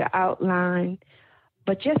to do your outline.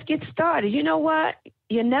 But just get started. You know what?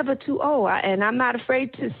 You're never too old. And I'm not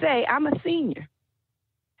afraid to say I'm a senior.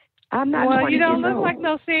 I'm not. Well, you don't look like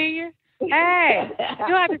no senior. Hey, you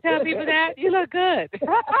don't have to tell people that. You look good.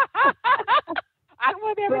 I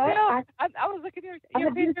would never tell. I was looking at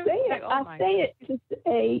your picture. I say it to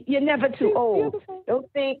say you're never too old. Beautiful. Don't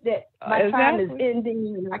think that my time is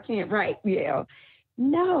ending and I can't write. Yeah.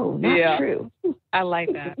 No, not true. I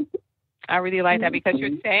like that. I really like that because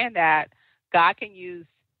you're saying that God can use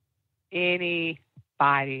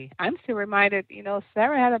anybody. I'm still reminded,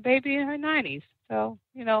 Sarah had a baby in her 90s. So,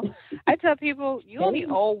 I tell people, you only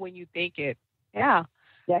old when you think it. Yeah.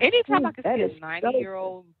 Anytime I can see a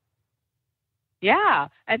 90-year-old. Yeah.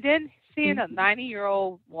 And then seeing a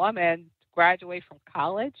 90-year-old woman graduate from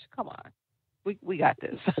college. Come on. We got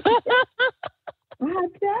this. I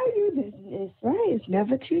tell you, this is right. It's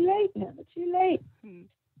never too late. Never too late.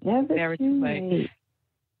 Never too late.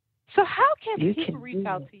 So how can people reach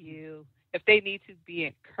out to you if they need to be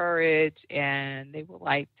encouraged and they would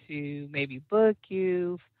like to maybe book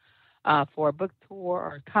you for a book tour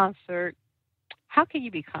or a concert? How can you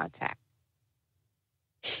be contacted?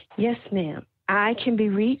 Yes, ma'am. I can be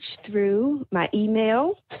reached through my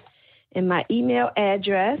email, and my email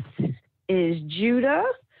address is Judah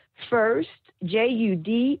First,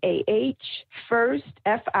 Judah First,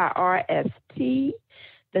 FIRST,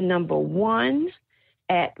 the number 1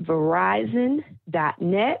 at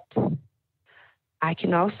Verizon.net. I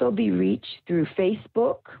can also be reached through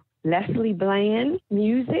Facebook, Leslie Bland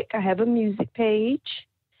Music. I have a music page.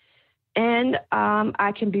 And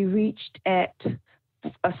I can be reached at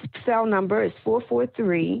a cell number is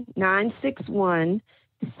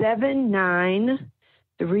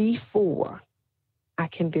 443-961-7934. I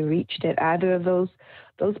can be reached at either of those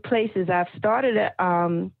places. I've started at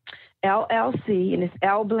LLC, and it's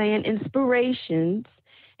L Bland Inspirations,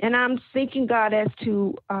 and I'm seeking God as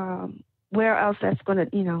to where else that's going to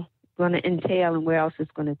entail and where else it's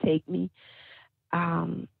going to take me.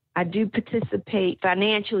 I do participate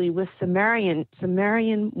financially with Sumerian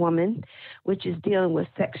Woman, which is dealing with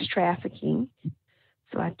sex trafficking.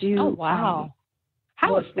 So I do. Oh, wow.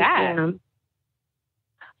 How is that?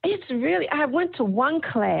 It's really, I went to one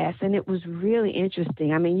class and it was really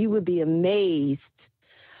interesting. I mean, you would be amazed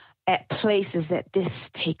at places that this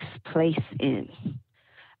takes place in,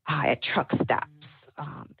 at truck stops,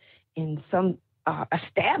 in some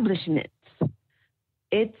establishments.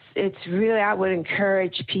 It's really, I would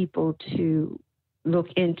encourage people to look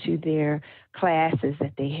into their classes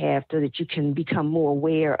that they have so that you can become more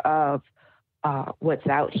aware of what's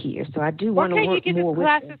out here. So I do want to work more with them. Where can you get the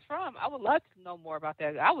classes from? I would love to know more about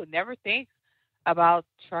that. I would never think about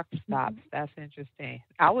truck stops. That's interesting.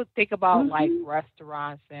 I would think about like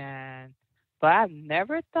restaurants but I've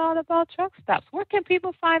never thought about truck stops. Where can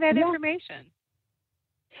people find that information?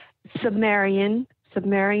 Sumerian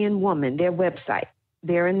Sumerian Woman, their website.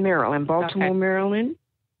 They're in Maryland, Baltimore, Maryland.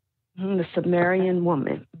 The Sumerian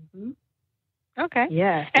Woman. Okay.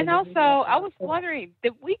 Yes. And also, I was wondering,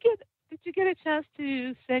 did you get a chance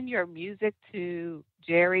to send your music to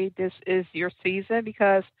Jerry? This is your season,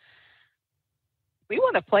 because we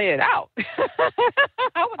want to play it out. I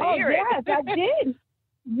want to hear it. Yes, I did.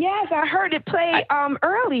 Yes, I heard it play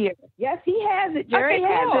earlier. Yes, he has it. Jerry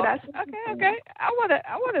has it. Okay. I want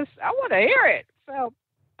to hear it. So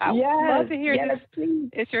I would love to hear this. Please.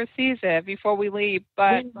 It's your season before we leave,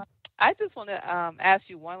 but I just want to ask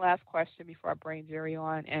you one last question before I bring Jerry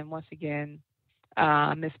on. And once again,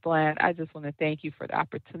 Ms. Bland, I just want to thank you for the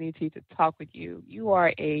opportunity to talk with you. You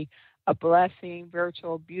are a blessing,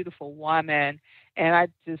 virtual, beautiful woman, and I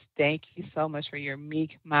just thank you so much for your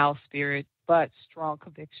meek, mild spirit, but strong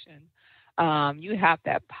conviction. You have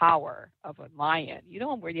that power of a lion. You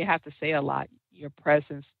don't really have to say a lot. Your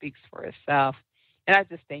presence speaks for itself. And I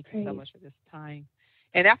just thank you so much for this time.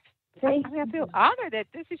 And I feel honored that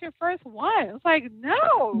this is your first one. It's like,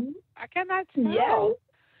 no, I cannot tell.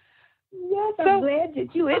 Yes, I'm glad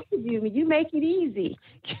that you interviewed me. You make it easy.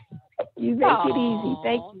 You make it easy.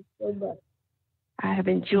 Thank you so much. I have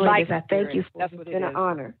enjoyed this. I thank you for it. It's been an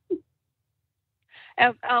honor.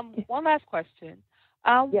 And one last question.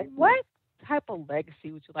 What type of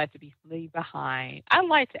legacy would you like to leave behind? I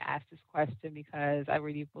like to ask this question because I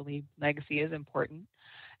really believe legacy is important.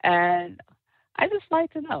 And I just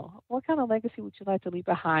like to know, what kind of legacy would you like to leave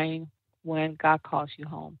behind when God calls you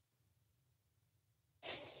home?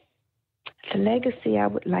 The legacy I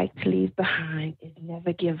would like to leave behind is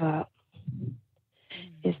never give up.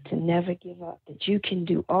 Is to never give up. That you can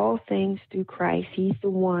do all things through Christ. He's the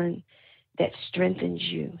one that strengthens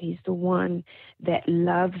you. He's the one that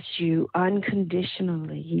loves you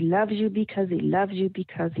unconditionally. He loves you because he loves you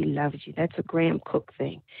because he loves you. That's a Graham Cook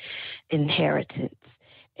thing, inheritance.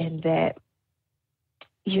 And that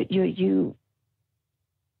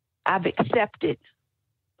I've accepted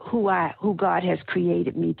who God has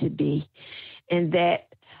created me to be, and that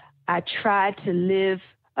I try to live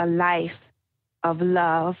a life of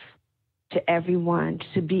love to everyone,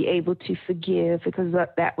 to be able to forgive, because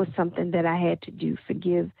that was something that I had to do,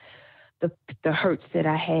 forgive the hurts that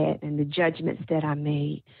I had and the judgments that I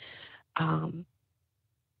made, and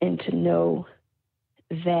to know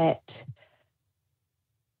that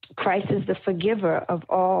Christ is the forgiver of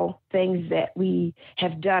all things that we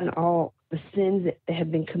have done, all the sins that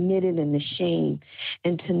have been committed and the shame,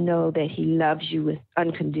 and to know that he loves you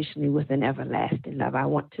unconditionally with an everlasting love. I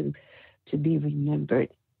want to be remembered,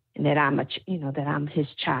 and that I'm his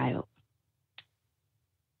child.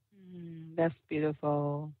 That's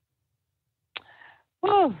beautiful.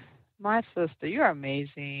 Oh, my sister, you're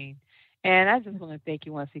amazing. And I just want to thank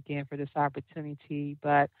you once again for this opportunity.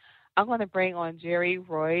 But I'm going to bring on Jerry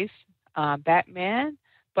Royce, Batman.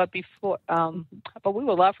 But before, but we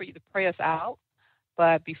would love for you to pray us out.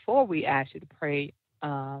 But before we ask you to pray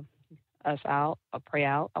us out or pray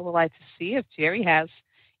out, I would like to see if Jerry has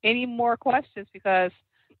any more questions, because,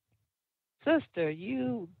 sister,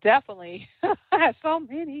 you definitely have so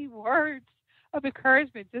many words of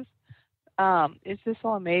encouragement. Just, it's just so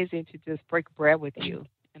amazing to just break bread with you,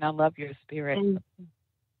 and I love your spirit.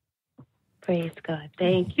 Praise God.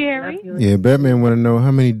 Thank you, Jerry. Yeah, Batman want to know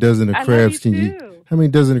how many dozen of crabs can you? How many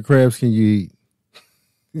dozen of crabs can you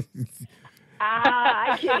eat?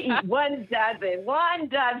 I can eat 1 dozen. 1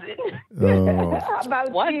 dozen. Oh. How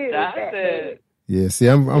about 1 you? dozen. Yeah, see,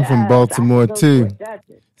 I'm from Baltimore too.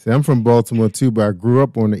 See, I'm from Baltimore too, but I grew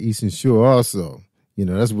up on the Eastern Shore also. You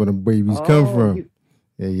know, that's where the babies come from.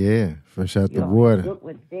 Yeah, fresh out the water.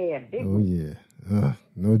 Oh yeah,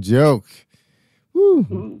 no joke.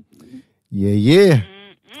 Woo. Yeah.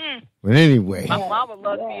 But anyway, my mama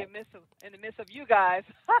loves to be in the midst of you guys.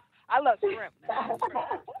 I love shrimp now.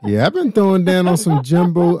 Yeah, I've been throwing down on some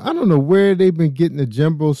jumbo. I don't know where they've been getting the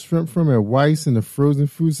jumbo shrimp from at ROYCE and the frozen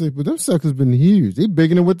food section, but them suckers been huge. They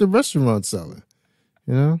bigger than what the restaurant's selling.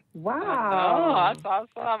 You know? Wow. I saw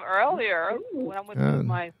some earlier when I went to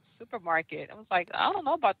my supermarket. I was like, I don't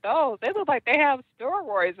know about those. They look like they have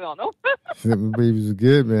steroids on them. Them babies are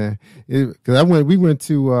good, man. Because we went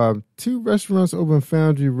to 2 restaurants over in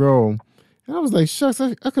Foundry Row. And I was like, shucks,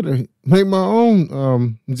 I could have made my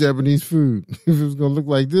own Japanese food if it was going to look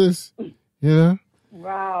like this, you know?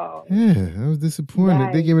 Wow. Yeah, I was disappointed.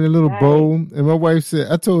 Nice. They gave me a little bowl. And my wife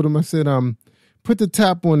said, I told him, I said, put the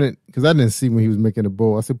top on it, because I didn't see when he was making the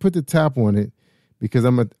bowl. I said, put the top on it, because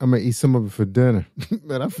I'm gonna eat some of it for dinner.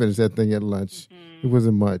 Man, I finished that thing at lunch. It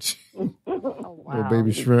wasn't much. Oh, wow. Little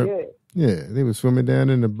baby shrimp. Yeah, they were swimming down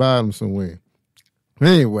in the bottom somewhere.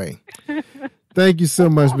 Anyway. Thank you so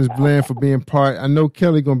much, Ms. Bland, for being part. I know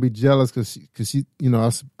Kelly gonna be jealous because she,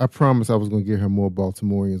 I promised I was gonna get her more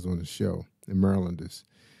Baltimoreans on the show and Marylanders.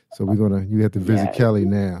 So you have to visit Kelly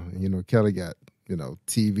now. And, Kelly got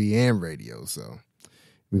TV and radio, so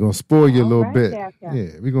we're gonna spoil you a little bit.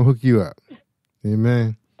 Yeah, we're gonna hook you up.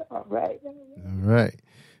 Amen. All right.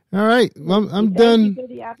 All right. Well, I'm done. Thank you for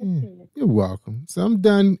the opportunity. You're welcome. So I'm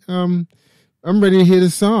done. I'm ready to hear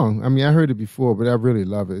the song. I mean, I heard it before, but I really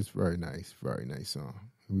love it. It's very nice song.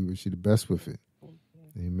 We wish you the best with it.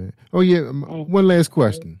 Amen. Oh yeah, one last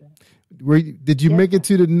question. Did you make it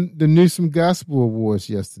to the Newsom Gospel Awards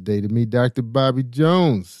yesterday to meet Dr. Bobby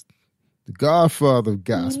Jones, the godfather of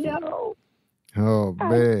gospel? No. Oh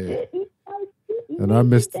man. I didn't And I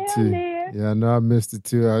missed it too. there. Yeah, I know I missed it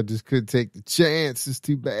too. I just couldn't take the chance. It's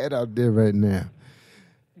too bad out there right now.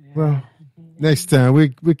 Well, next time we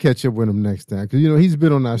catch up with him next time because he's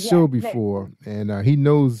been on our show before and he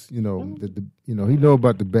knows he know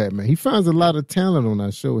about the Batman. He finds a lot of talent on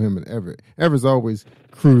our show. Him and Everett. Everett's always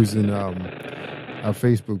cruising our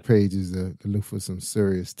Facebook pages to look for some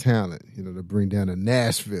serious talent. To bring down to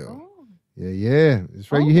Nashville. Yeah,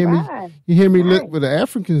 it's right. You hear me. Look, what the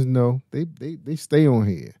Africans know, they stay on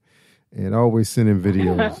here. And always sending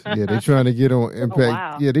videos. Yeah, they're trying to get on Impact. Oh,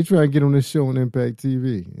 wow. Yeah, they trying to get on this show on Impact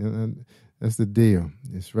TV. And that's the deal.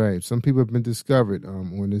 That's right. Some people have been discovered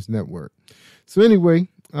on this network. So anyway,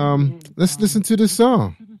 let's listen to this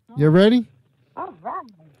song. You ready? All right.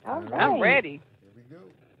 I'm ready. Here we go.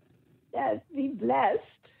 Yes, be blessed.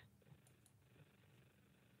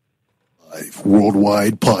 Live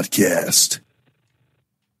worldwide podcast.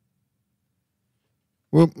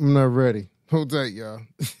 Well, I'm not ready. Hold tight, y'all.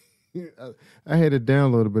 I had it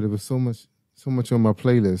downloaded, but it was so much on my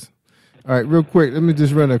playlist. All right, real quick, let me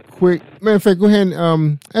just run a quick. Matter of fact, go ahead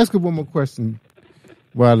and ask her one more question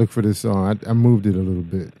while I look for this song. I moved it a little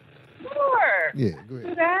bit. Sure. Yeah, go ahead.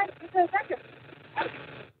 Do that because I could have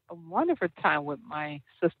a wonderful time with my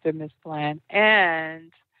sister, Miss Bland.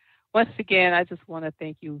 And once again, I just want to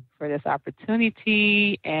thank you for this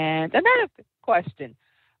opportunity. And another question.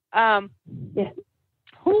 Yes.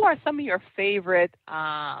 Who are some of your favorite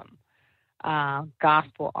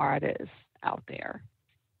gospel artists out there?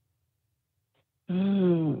 I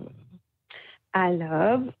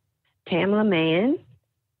love Tamla Mann.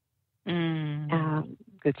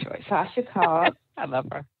 Good choice. Tasha Cobbs. I love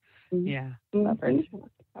her. Yeah, love her.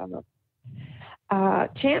 I love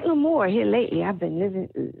Chandler Moore here lately. I've been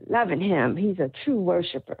loving him. He's a true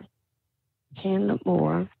worshiper. Chandler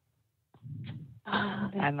Moore.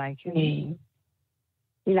 I like him.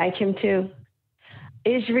 You like him too?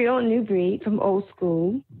 Israel New Breed from Old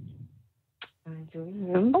School. I enjoy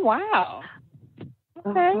him. Oh, wow.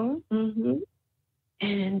 Okay.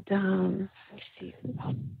 And let's see.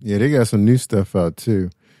 Yeah, they got some new stuff out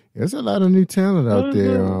too. There's a lot of new talent out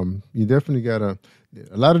there. You definitely got a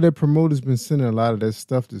lot of their promoters been sending a lot of that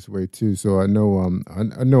stuff this way too. So I know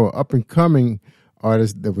I know an up and coming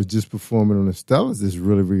artist that was just performing on the Stellas is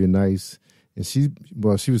really, really nice. And she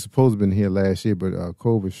was supposed to have been here last year, but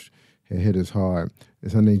COVID had hit us hard.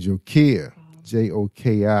 It's her name, Jokia,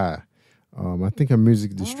 Joki. I think her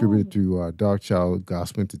music is distributed through Darkchild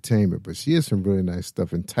Gospel Entertainment, but she has some really nice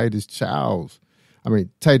stuff. And Titus Showers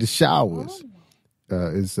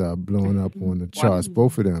is blowing up on the charts,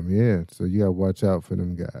 both of them. Yeah, so you got to watch out for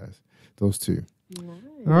them guys, those two. Nice.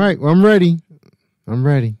 All right, well, I'm ready. All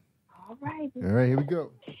right. All right, here we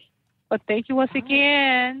go. Well, thank you once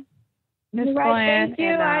again. Ms. Bland, thank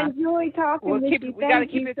you. I enjoy talking with you. We got to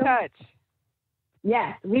keep in touch.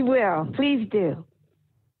 Yes, we will. Please do.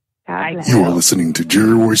 God bless. You are listening to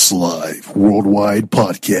Jerry Royce Live Worldwide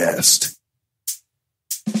Podcast.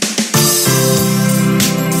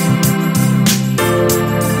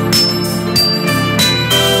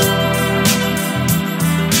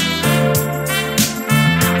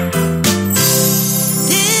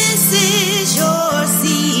 This is your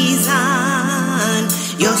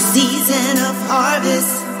season of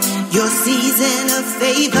harvest, your season of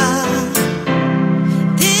favor.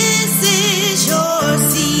 This is your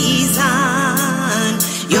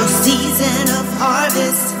season of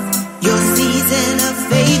harvest, your season of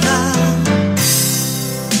favor.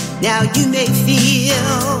 Now you may feel,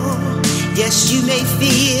 yes you may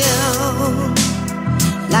feel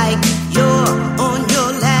like you're on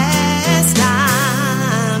your last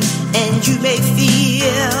time, and you may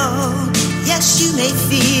feel, yes, you may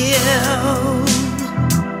feel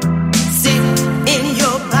sick in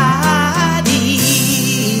your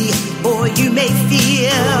body, or you may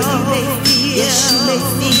feel, yes, you may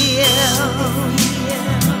feel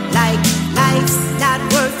like life's not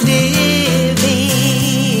worth living,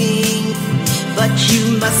 but you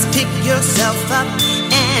must just pick yourself up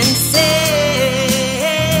and say,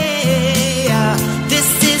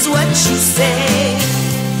 this is what you say.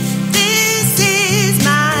 This is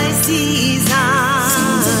my season,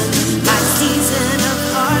 my season of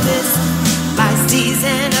harvest, my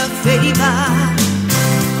season of favor.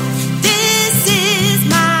 This is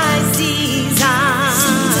my season,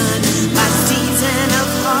 my season of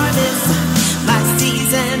harvest, my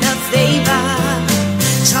season of favor.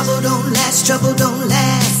 Trouble don't last, trouble don't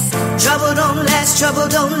last. Trouble don't last, trouble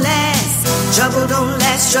don't last. Trouble don't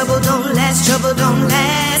last, trouble don't last. Trouble don't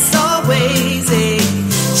last always.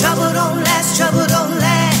 Trouble don't last, trouble don't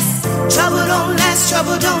last. Trouble don't last,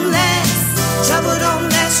 trouble don't last. Trouble don't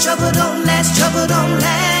last, trouble don't last. Trouble don't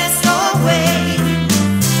last always.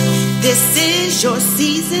 This is your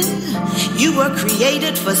season. You were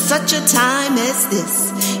created for such a time as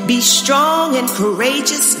this. Be strong and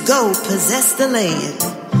courageous. Go possess the land.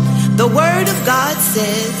 The word of God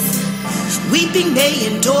says, weeping may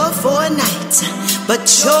endure for a night, but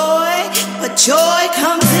joy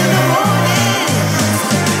comes in the morning.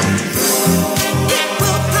 It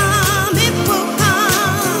will come in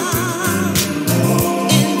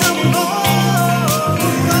the morning.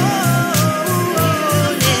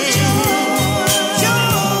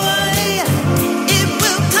 Joy, it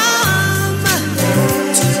will come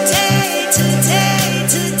today.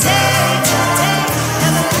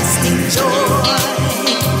 Everlasting joy.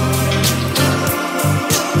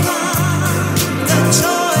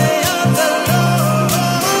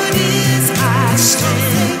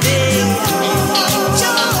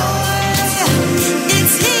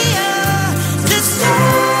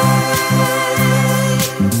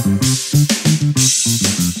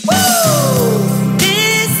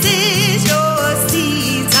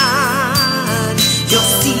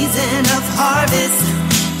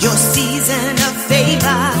 Your season of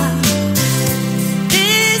favor.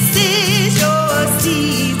 This is your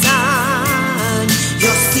season.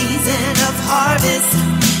 Your season of harvest.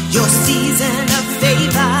 Your season of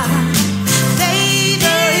favor.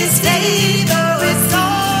 Favor is favor. It's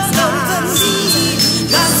all over me.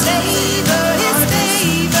 God's favor is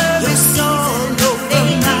favor. It's all over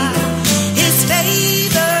me. His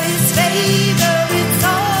favor is favor. It's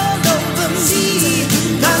all over me.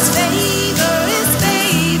 God's favor is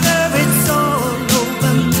favor. It's all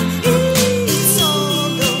over me. It's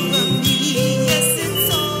all over me. Yes, it's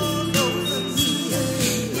all over me.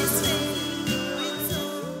 His favor, it's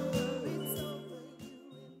over.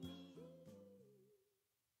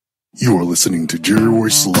 You are listening to Jerry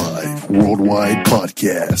Royce Live Worldwide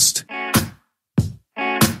Podcast.